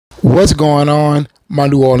What's going on, my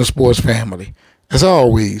New Orleans sports family? As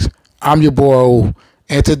always, I'm your boy O,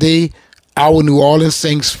 and today our New Orleans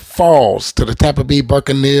Saints falls to the Tampa Bay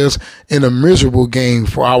Buccaneers in a miserable game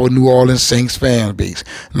for our New Orleans Saints fan base.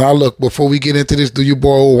 Now look, before we get into this, do your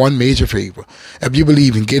boy O one major favor. If you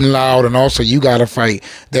believe in getting loud and also you gotta fight,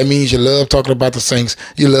 that means you love talking about the Saints,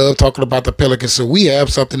 you love talking about the Pelicans, so we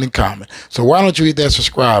have something in common. So why don't you hit that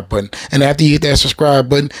subscribe button? And after you hit that subscribe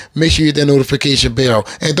button, make sure you hit that notification bell.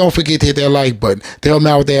 And don't forget to hit that like button to help me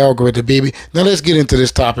out with the algorithm, baby. Now let's get into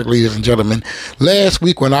this topic, ladies and gentlemen. Last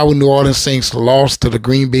week when our New Orleans Saints lost to the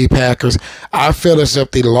Green Bay Packers, I felt as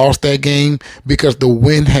if they lost that game because the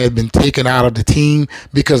wind had been taken out of the team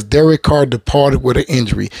because Derek Carr departed with an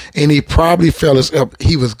injury, and he probably felt as if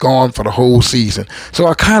he was gone for the whole season. So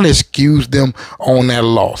I kind of excused them on that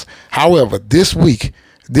loss. However, this week,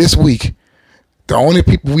 the only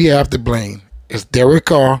people we have to blame is Derek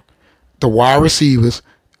Carr, the wide receivers,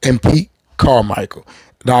 and Pete Carmichael.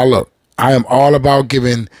 Now look, I am all about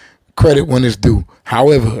giving credit when it's due.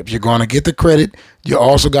 However, if you're going to get the credit, you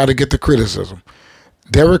also got to get the criticism.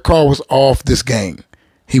 Derek Carr was off this game.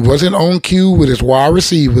 He wasn't on cue with his wide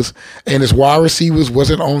receivers, and his wide receivers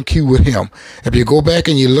wasn't on cue with him. If you go back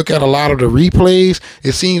and you look at a lot of the replays,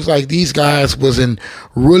 it seems like these guys wasn't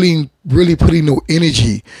really putting no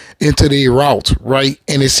energy into their routes, right?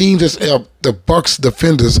 And it seems as if the Bucs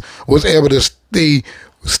defenders was able to stay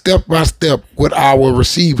step by step with our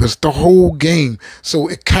receivers the whole game. So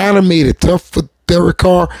it kind of made it tough for Derek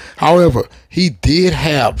Carr. However, he did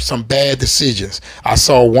have some bad decisions. I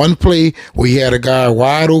saw one play where he had a guy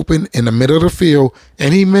wide open in the middle of the field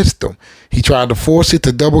and he missed him. He tried to force it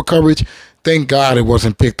to double coverage. Thank God it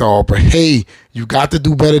wasn't picked off. But hey, you got to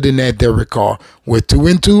do better than that, Derek Carr. We're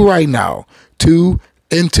 2-2 right now.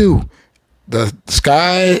 2-2. The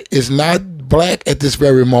sky is not black at this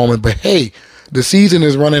very moment, but hey, the season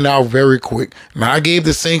is running out very quick. Now, I gave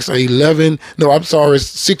the Saints a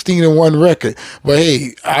 16-1 record. But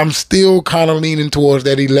hey, I'm still kind of leaning towards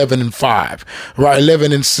that 11-5, right?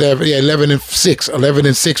 11-7, yeah, 11-6,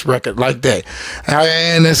 11-6 record like that.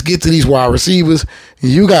 And let's get to these wide receivers.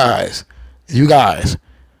 You guys,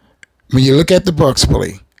 when you look at the Bucs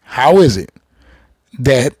play, how is it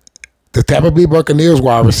that the Tampa Bay Buccaneers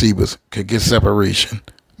wide receivers could get separation,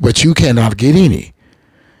 but you cannot get any?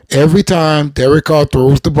 Every time Derek Carr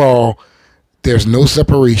throws the ball, there's no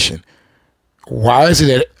separation. Why is it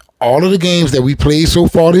that all of the games that we played so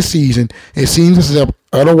far this season, it seems as if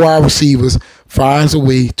other wide receivers finds a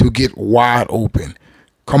way to get wide open?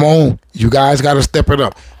 Come on, you guys got to step it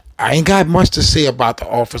up. I ain't got much to say about the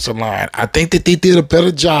offensive line. I think that they did a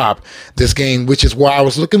better job this game, which is why I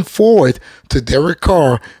was looking forward to Derek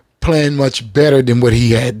Carr playing much better than what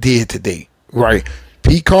he had did today, right?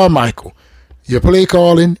 Pete Carmichael, your play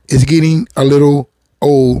calling is getting a little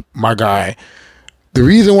old, my guy. The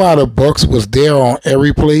reason why the Bucs was there on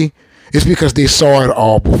every play is because they saw it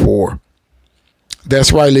all before.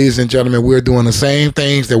 That's right, ladies and gentlemen. We're doing the same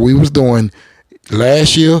things that we was doing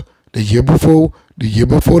last year, the year before, the year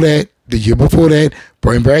before that, the year before that.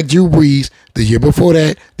 Bring back Drew Brees. The year before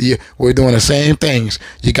that, we're doing the same things.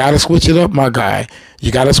 You got to switch it up, my guy.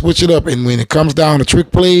 You got to switch it up. And when it comes down to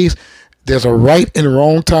trick plays, there's a right and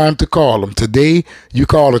wrong time to call them. Today, you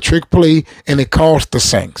call a trick play, and it cost the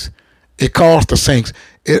Saints. It cost the Saints.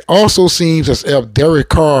 It also seems as if Derek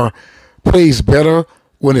Carr plays better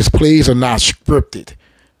when his plays are not scripted.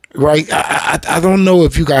 Right? I don't know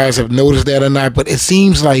if you guys have noticed that or not, but it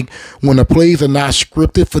seems like when the plays are not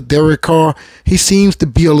scripted for Derek Carr, he seems to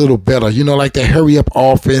be a little better. You know, like the hurry up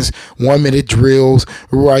offense, 1 minute drills,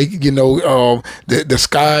 right? You know, the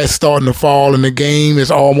sky is starting to fall and the game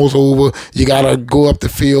is almost over. You got to go up the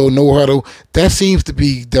field, no huddle. That seems to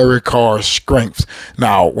be Derek Carr's strengths.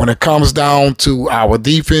 Now, when it comes down to our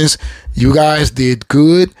defense, you guys did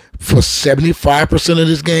good for 75% of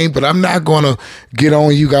this game, but I'm not going to get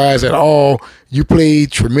on you guys at all. You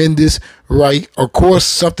played tremendous, right? Of course,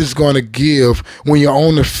 something's going to give when you're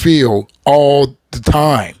on the field all the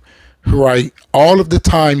time, right? All of the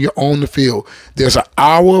time you're on the field. There's an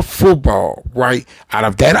hour of football, right? Out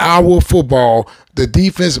of that hour of football, the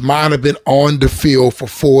defense might have been on the field for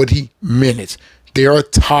 40 minutes. They're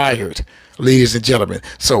tired, ladies and gentlemen.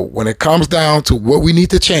 So when it comes down to what we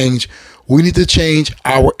need to change, we need to change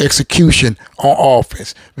our execution on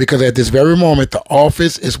offense, because at this very moment, the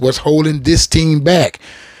offense is what's holding this team back.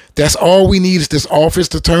 That's all we need, is this offense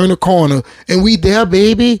to turn the corner, and we there,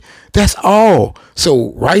 baby. That's all.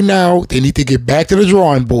 So right now, they need to get back to the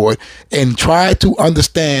drawing board and try to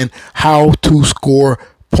understand how to score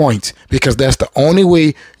points, because that's the only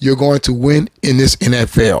way you're going to win in this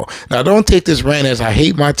NFL. Now, don't take this rant as I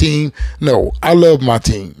hate my team. No, I love my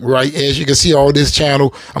team, right? As you can see on this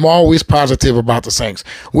channel, I'm always positive about the Saints,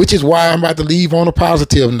 which is why I'm about to leave on a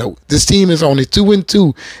positive note. This team is only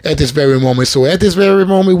 2-2 at this very moment. So at this very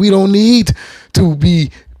moment, we don't need to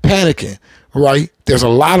be panicking, right? There's a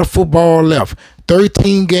lot of football left.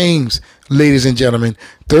 13 games, ladies and gentlemen,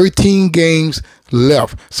 13 games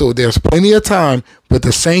left. So there's plenty of time, but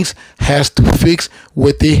the Saints has to fix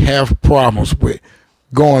what they have problems with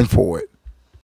going forward.